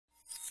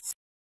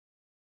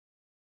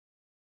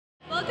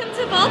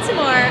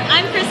Baltimore.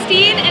 I'm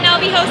Christine, and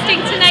I'll be hosting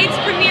tonight's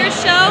premiere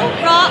show,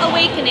 Raw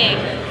Awakening.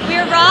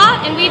 We're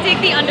raw, and we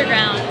dig the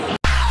underground.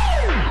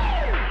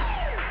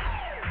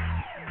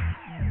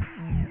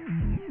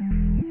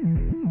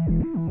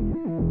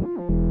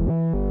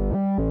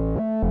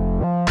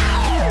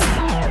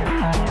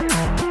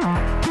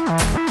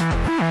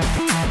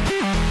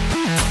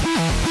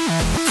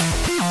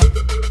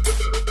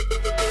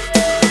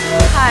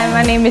 Hi,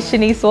 my name is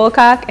Shannice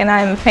Wollcock, and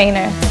I'm a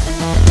painter.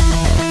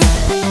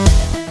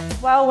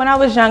 Well, when I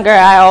was younger,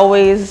 I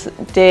always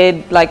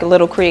did like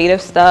little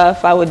creative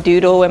stuff. I would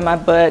doodle in my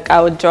book. I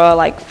would draw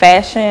like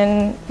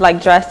fashion,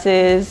 like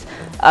dresses,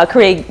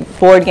 create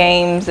board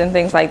games and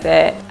things like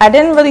that. I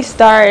didn't really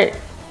start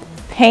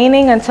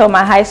painting until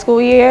my high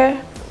school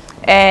year,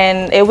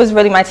 and it was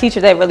really my teacher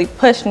that really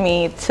pushed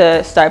me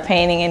to start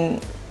painting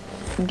and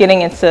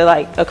getting into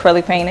like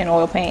acrylic paint and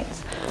oil paints.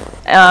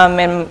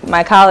 In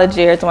my college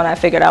years when I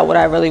figured out what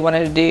I really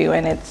wanted to do,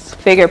 and it's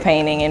figure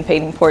painting and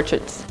painting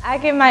portraits. I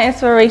get my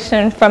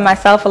inspiration from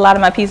myself. A lot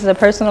of my pieces are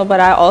personal, but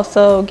I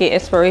also get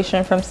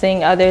inspiration from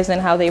seeing others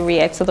and how they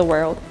react to the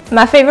world.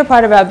 My favorite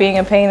part about being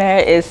a painter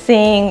is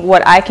seeing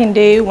what I can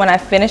do when I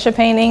finish a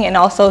painting, and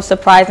also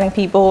surprising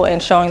people and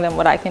showing them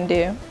what I can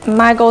do.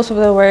 My goals for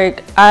the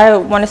work, I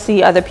want to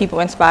see other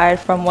people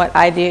inspired from what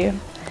I do,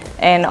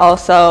 and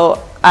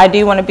also I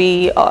do want to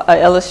be an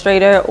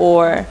illustrator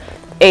or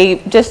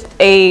just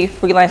a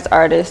freelance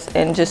artist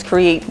and just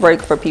create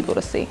work for people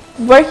to see.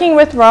 Working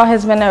with Raw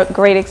has been a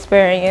great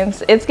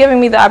experience. It's given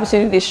me the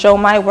opportunity to show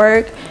my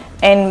work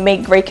and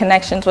make great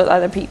connections with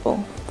other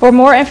people. For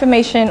more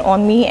information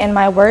on me and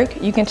my work,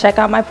 you can check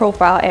out my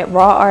profile at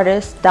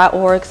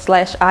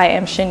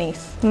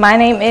rawartist.org/IamShanice. My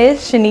name is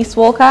Shannice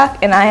Wollcock,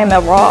 and I am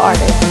a Raw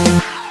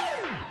artist.